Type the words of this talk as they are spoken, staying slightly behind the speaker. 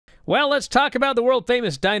Well, let's talk about the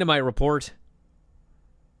world-famous Dynamite report.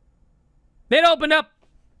 It opened up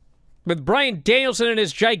with Bryan Danielson and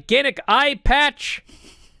his gigantic eye patch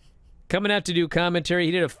coming out to do commentary.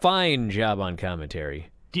 He did a fine job on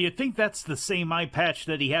commentary. Do you think that's the same eye patch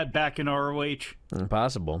that he had back in ROH?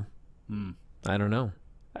 Impossible. I don't know.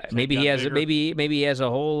 Maybe he has. Maybe he has a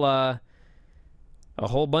whole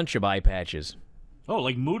bunch of eye patches. Oh,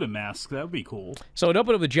 like Muda mask. That would be cool. So it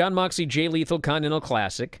opened up with Jon Moxley, Jay Lethal, Continental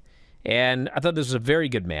Classic, and I thought this was a very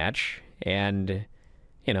good match. And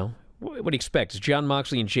you know, what do you expect? It's Jon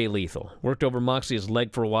Moxley and Jay Lethal. Worked over Moxley's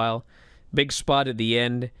leg for a while. Big spot at the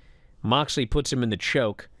end. Moxley puts him in the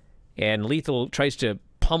choke, and Lethal tries to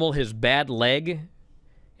pummel his bad leg,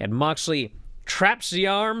 and Moxley traps the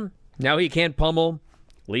arm. Now he can't pummel.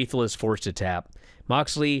 Lethal is forced to tap.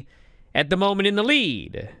 Moxley, at the moment, in the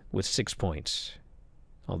lead with 6 points.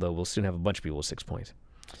 Although we'll soon have a bunch of people with 6 points.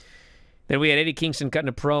 Then we had Eddie Kingston cutting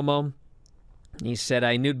a promo. He said,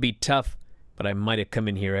 I knew it'd be tough, but I might have come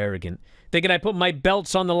in here arrogant, thinking I put my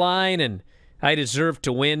belts on the line and I deserve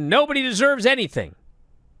to win. Nobody deserves anything.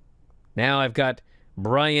 Now I've got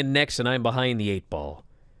Bryan next and I'm behind the 8 ball.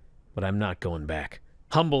 But I'm not going back.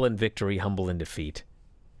 Humble in victory, humble in defeat.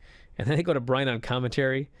 And then they go to Bryan on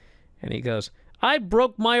commentary, and he goes, I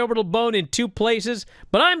broke my orbital bone in 2 places,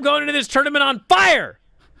 but I'm going into this tournament on fire.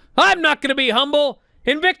 I'm not going to be humble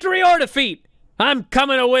in victory or defeat. I'm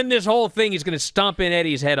coming to win this whole thing. He's going to stomp in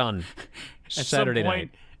Eddie's head on Saturday night.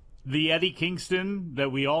 The Eddie Kingston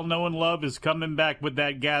that we all know and love is coming back with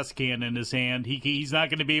that gas can in his hand. He's not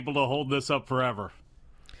going to be able to hold this up forever.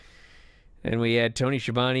 And we had Tony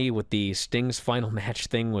Schiavone with the Sting's final match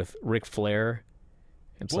thing with Ric Flair.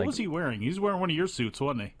 What was he wearing? He was wearing one of your suits,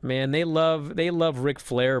 wasn't he? Man, they love Ric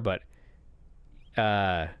Flair, but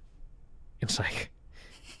it's like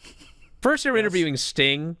first they're interviewing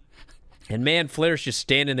Sting, and man, Flair's just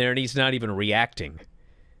standing there and he's not even reacting, and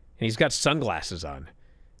he's got sunglasses on.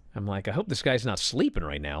 I'm like, I hope this guy's not sleeping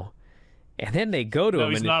right now. And then they go to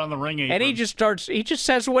him, he's not on the ring apron, and he just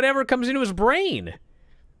says whatever comes into his brain,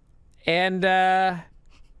 and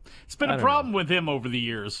it's been a problem with him over the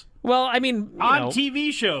years. Well, I mean, on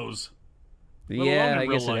TV shows. Yeah, I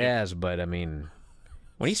guess it has, but I mean,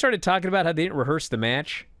 when he started talking about how they didn't rehearse the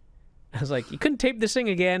match, I was like, you couldn't tape this thing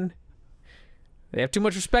again. They have too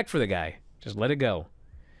much respect for the guy. Just let it go.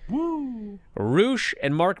 Woo! Roosh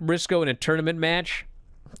and Mark Briscoe in a tournament match.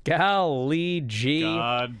 Golly gee.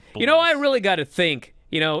 God bless. You know, I really got to think,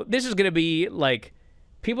 this is going to be like,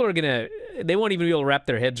 people are going to, they won't even be able to wrap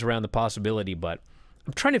their heads around the possibility, but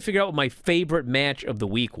I'm trying to figure out what my favorite match of the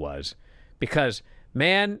week was. Because,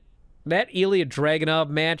 man, that Ilya Dragunov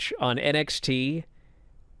match on NXT,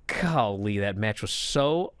 golly, that match was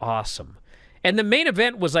so awesome. And the main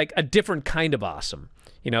event was like a different kind of awesome.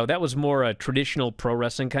 That was more a traditional pro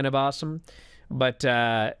wrestling kind of awesome. But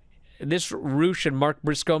this Roosh and Mark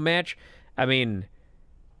Briscoe match, I mean,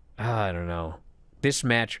 I don't know. This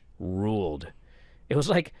match ruled. It was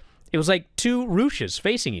like 2 Rooshes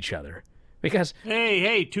facing each other. Because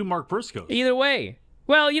hey, 2 Mark Briscoes. Either way.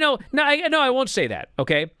 Well, no, I won't say that,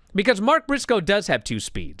 okay? Because Mark Briscoe does have 2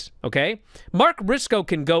 speeds, okay? Mark Briscoe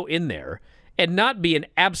can go in there and not be an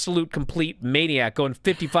absolute complete maniac going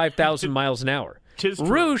 55,000 miles an hour.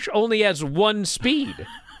 Roosh only has 1 speed,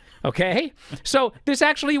 okay? So this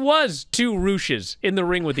actually was 2 Rooshes in the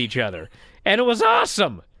ring with each other, and it was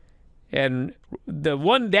awesome. And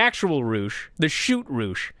the actual Roosh, the shoot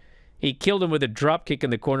Roosh, he killed him with a drop kick in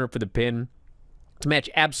the corner for the pin. This match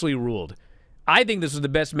absolutely ruled. I think this was the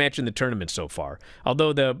best match in the tournament so far.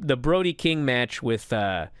 Although the Brody King match with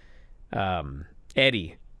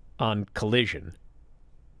Eddie on Collision,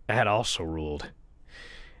 that also ruled.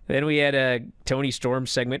 Then we had a Tony Storm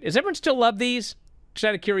segment. Does everyone still love these? Just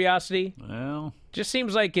out of curiosity? Well, just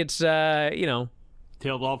seems like it's, tailed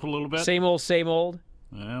off a little bit. Same old, same old.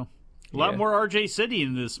 Well, a lot more RJ City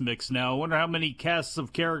in this mix now. I wonder how many casts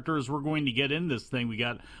of characters we're going to get in this thing. We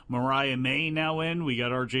got Mariah May now in. We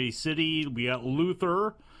got RJ City. We got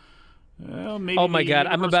Luther. Well, maybe oh, my God.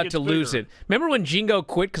 I'm about to lose it. Remember when Jingo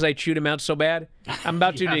quit because I chewed him out so bad? I'm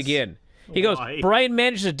about to do it again. He goes, Bryan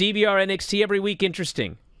manages to DVR NXT every week.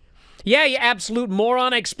 Interesting. Yeah, you absolute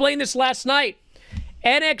moron. I explained this last night.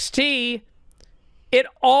 NXT, it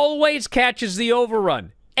always catches the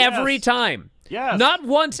overrun. Every time. Yes. Not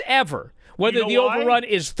once ever. Whether the overrun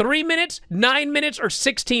is 3 minutes, 9 minutes, or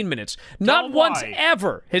 16 minutes. Not once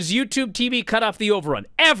ever has YouTube TV cut off the overrun.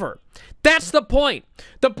 Ever. That's the point.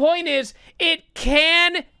 The point is, it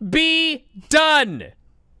can be done.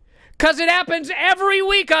 Because it happens every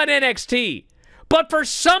week on NXT. But for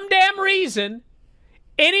some damn reason,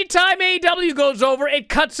 anytime AEW goes over, it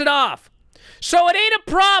cuts it off. So it ain't a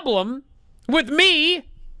problem with me.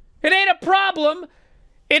 It ain't a problem.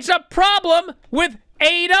 It's a problem with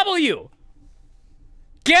AEW.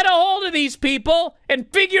 Get a hold of these people and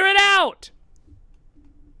figure it out.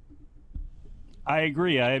 I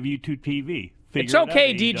agree. I have YouTube TV. It's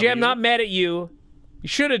okay, DJ. I'm not mad at you. You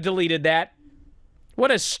should have deleted that.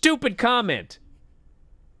 What a stupid comment.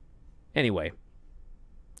 Anyway,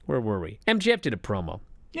 where were we? MJF did a promo.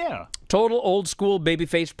 Yeah. Total old school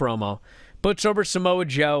babyface promo. Puts over Samoa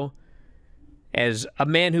Joe as a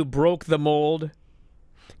man who broke the mold.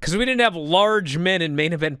 Because we didn't have large men in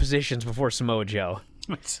main event positions before Samoa Joe.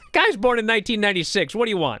 Guy's born in 1996. What do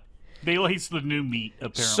you want? Bayley's the new meat,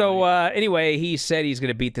 apparently. So, anyway, he said he's going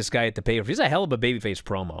to beat this guy at the pay-per-view. He's a hell of a babyface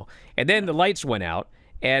promo. And then the lights went out.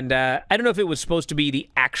 And I don't know if it was supposed to be the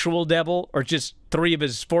actual devil or just four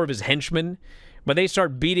of his henchmen. But they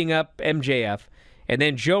start beating up MJF. And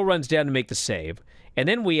then Joe runs down to make the save. And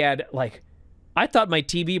then we had, like, I thought my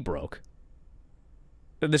TV broke.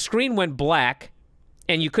 The screen went black,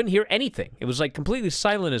 and you couldn't hear anything. It was, like, completely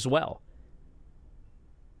silent as well.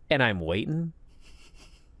 And I'm waiting.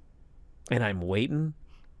 And I'm waiting.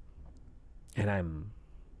 And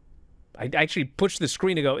I actually pushed the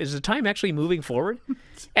screen to go, is the time actually moving forward?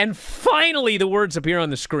 And finally the words appear on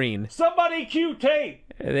the screen. Somebody cue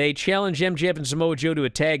tape! They challenge MJF and Samoa Joe to a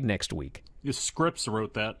tag next week. His scripts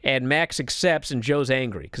wrote that. And Max accepts, and Joe's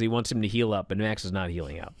angry because he wants him to heal up, and Max is not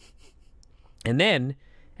healing up. And then,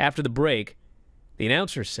 after the break, the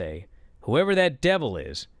announcers say, whoever that devil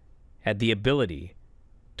is had the ability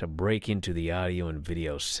to break into the audio and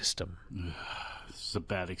video system. This is a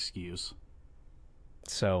bad excuse.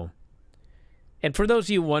 So, and for those of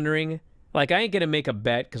you wondering, like, I ain't going to make a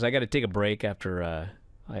bet because I got to take a break after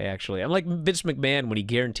I'm like Vince McMahon when he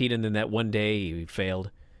guaranteed and then that one day he failed.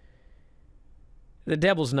 The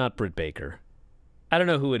devil's not Britt Baker. I don't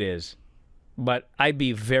know who it is, but I'd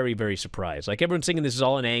be very, very surprised. Like, everyone's thinking this is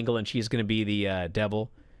all an angle and she's going to be the devil.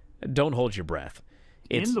 Don't hold your breath.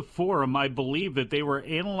 In the forum, I believe that they were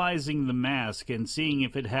analyzing the mask and seeing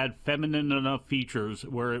if it had feminine enough features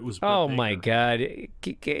where it was Britt Baker. My God.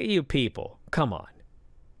 You people. Come on.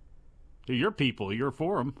 Your people, your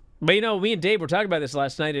forum. But, you know, me and Dave were talking about this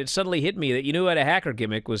last night, and it suddenly hit me that you knew who had a hacker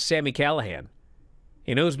gimmick was Sami Callihan.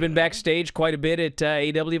 You know who's been backstage quite a bit at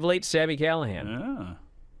AEW of late? Sami Callihan. Yeah.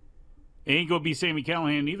 Ain't going to be Sami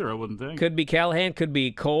Callihan either, I wouldn't think. Could be Callihan, could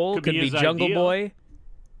be Cole, could be Jungle Boy.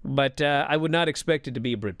 But I would not expect it to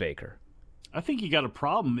be Britt Baker. I think you got a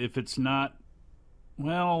problem if it's not.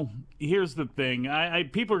 Well, here's the thing.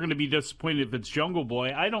 People are going to be disappointed if it's Jungle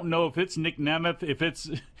Boy. I don't know if it's Nick Nemeth, if it's...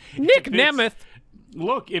 Nemeth?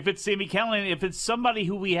 Look, if it's Sami Callihan, if it's somebody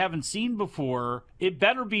who we haven't seen before, it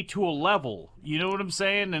better be to a level. You know what I'm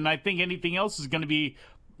saying? And I think anything else is going to be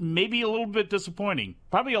maybe a little bit disappointing.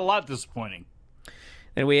 Probably a lot disappointing.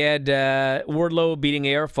 And we had Wardlow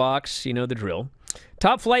beating AR Fox. You know the drill.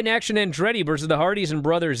 Top Flight in Action Andretti versus the Hardys and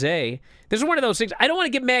Brothers A. This is one of those things. I don't want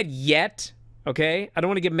to get mad yet, okay? I don't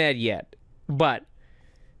want to get mad yet. But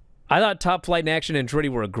I thought Top Flight in Action Andretti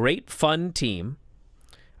were a great, fun team.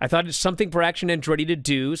 I thought it's something for Action Andretti to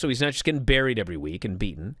do so he's not just getting buried every week and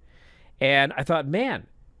beaten. And I thought, man,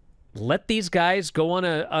 let these guys go on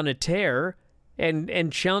a tear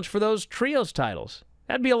and challenge for those trios titles.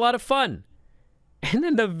 That'd be a lot of fun. And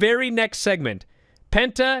then the very next segment,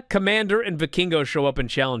 Penta, Commander, and Vikingo show up and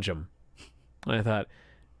challenge him. And I thought,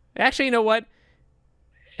 actually, you know what?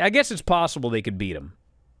 I guess it's possible they could beat him.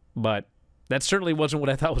 But that certainly wasn't what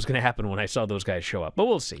I thought was going to happen when I saw those guys show up. But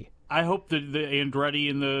we'll see. I hope that the Andretti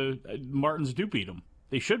and the Martins do beat him.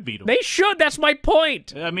 They should beat him. They should. That's my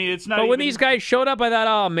point. I mean, it's not But when these guys showed up, I thought,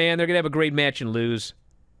 oh, man, they're going to have a great match and lose.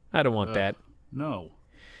 I don't want that. No.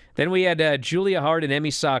 Then we had Julia Hart and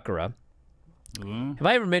Emi Sakura. Mm-hmm. Have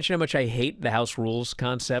I ever mentioned how much I hate the house rules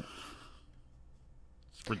concept?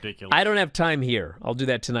 It's ridiculous. I don't have time here. I'll do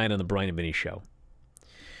that tonight on the Bryan and Vinny Show.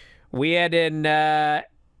 We had an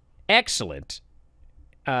excellent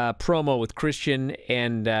promo with Christian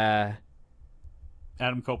and... Adam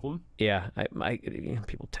Copeland? Yeah.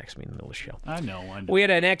 People text me in the middle of the show. I know. We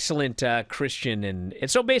had an excellent Christian, and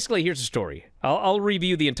so basically, here's the story. I'll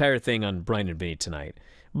review the entire thing on Bryan and Vinny tonight.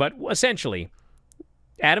 But essentially...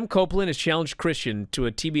 Adam Copeland has challenged Christian to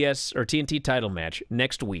a TBS or TNT title match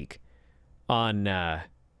next week on... I'll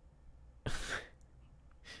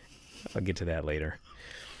get to that later.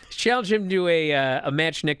 He's challenged him to a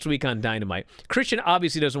match next week on Dynamite. Christian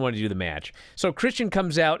obviously doesn't want to do the match. So Christian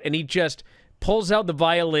comes out and he just pulls out the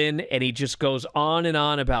violin and he just goes on and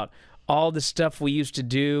on about all the stuff we used to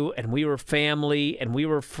do and we were family and we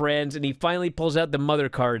were friends. And he finally pulls out the mother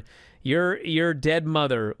card. Your dead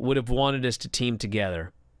mother would have wanted us to team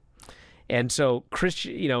together. And so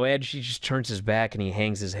Christian, Edge, he just turns his back and he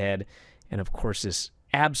hangs his head. And of course, this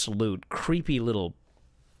absolute creepy little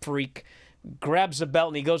freak grabs the belt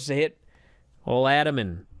and he goes to hit old Adam,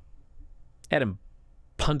 and Adam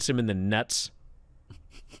punts him in the nuts.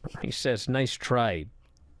 He says, "Nice try,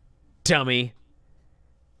 dummy.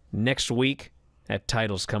 Next week, that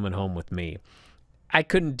title's coming home with me." I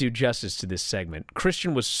couldn't do justice to this segment.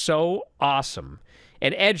 Christian was so awesome,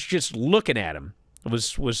 and Edge just looking at him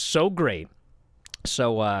was so great.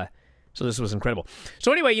 So this was incredible.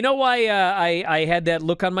 So anyway, you know why I had that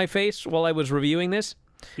look on my face while I was reviewing this?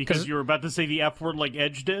 Because you were about to say the F word like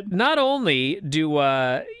Edge did? Not only do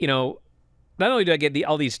I get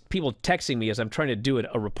all these people texting me as I'm trying to do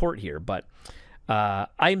a report here, but I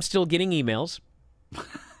am still getting emails.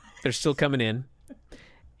 They're still coming in.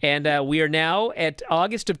 And we are now at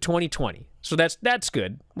August of 2020. So that's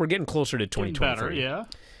good. We're getting closer to 2023. Better, yeah.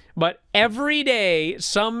 But every day,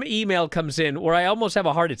 some email comes in where I almost have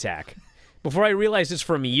a heart attack before I realize it's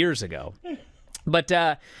from years ago. But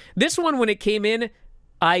this one, when it came in,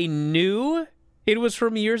 I knew it was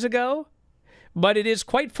from years ago. But it is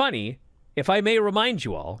quite funny, if I may remind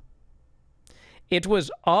you all. It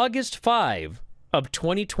was August 5 of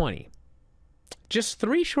 2020. Just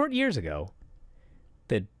 3 short years ago,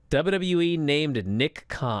 the WWE named Nick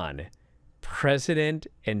Khan President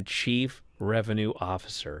and Chief Revenue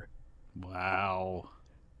Officer. Wow.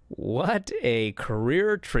 What a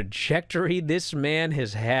career trajectory this man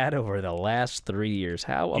has had over the last 3 years.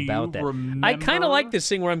 How about that? Remember? I kind of like this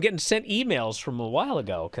thing where I'm getting sent emails from a while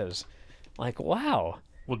ago because, like, wow.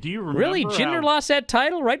 Well, do you remember Really? Jinder lost that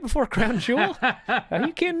title right before Crown Jewel? Are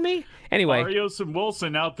you kidding me? Anyway. Barrios and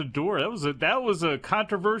Wilson out the door. That was a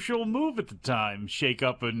controversial move at the time.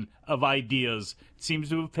 Shake-up of ideas. It seems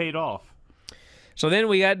to have paid off. So then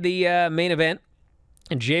we got the main event.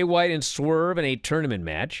 Jay White and Swerve in a tournament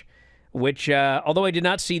match, which, although I did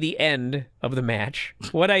not see the end of the match,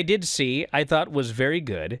 what I did see I thought was very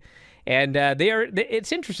good. And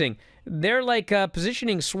it's interesting. They're like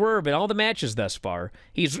positioning Swerve in all the matches thus far.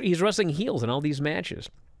 He's wrestling heels in all these matches.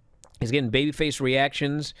 He's getting babyface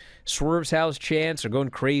reactions. Swerve's house chants are going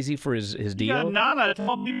crazy for his deal. Yeah, Nana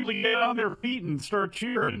told people to get on their feet and start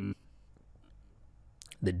cheering.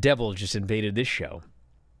 The devil just invaded this show.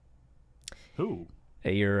 Who?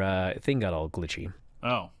 Your thing got all glitchy.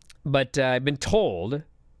 Oh. But I've been told,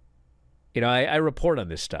 I report on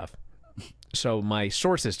this stuff. So my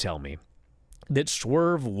sources tell me that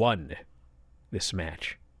Swerve won this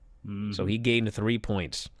match. Mm. So he gained 3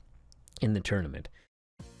 points in the tournament.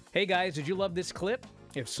 Hey guys, did you love this clip?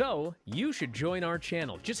 If so, you should join our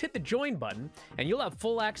channel. Just hit the join button, and you'll have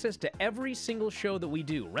full access to every single show that we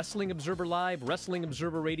do. Wrestling Observer Live, Wrestling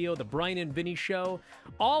Observer Radio, The Bryan and Vinny Show,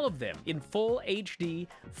 all of them in full HD,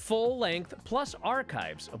 full length, plus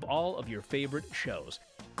archives of all of your favorite shows.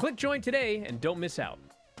 Click join today and don't miss out.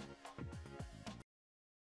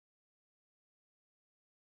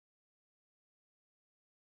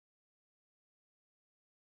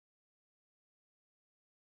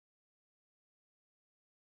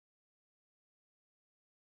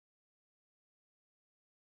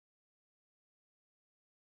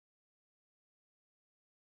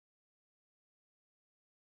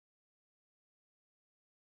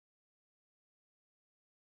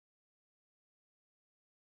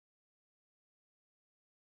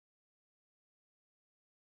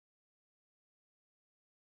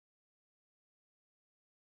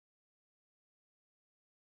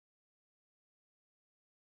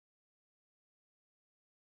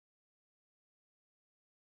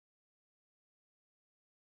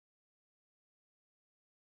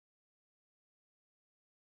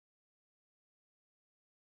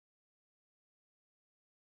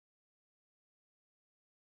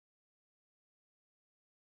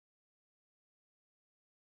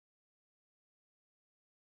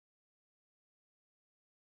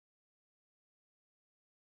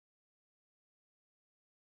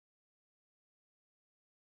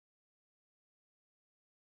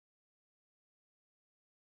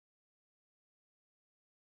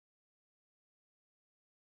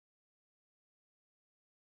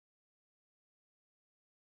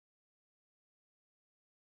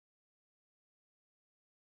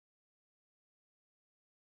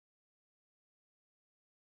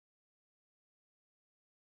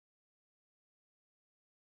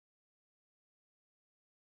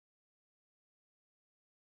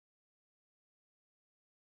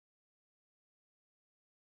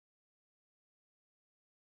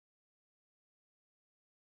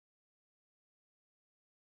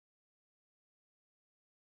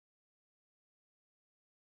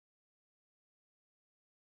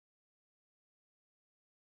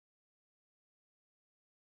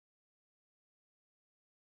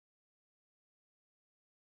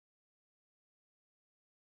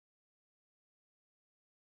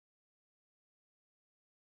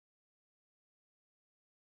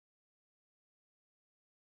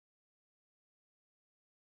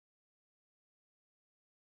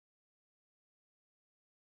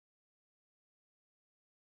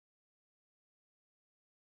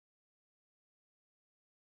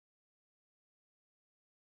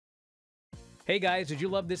 Hey guys, did you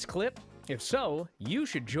love this clip? If so, you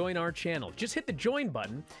should join our channel. Just hit the join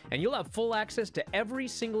button and you'll have full access to every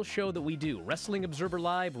single show that we do. Wrestling Observer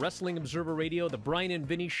Live, Wrestling Observer Radio, The Bryan and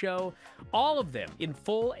Vinny Show, all of them in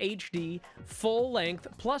full HD, full length,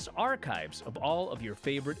 plus archives of all of your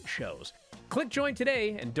favorite shows. Click join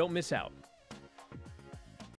today and don't miss out.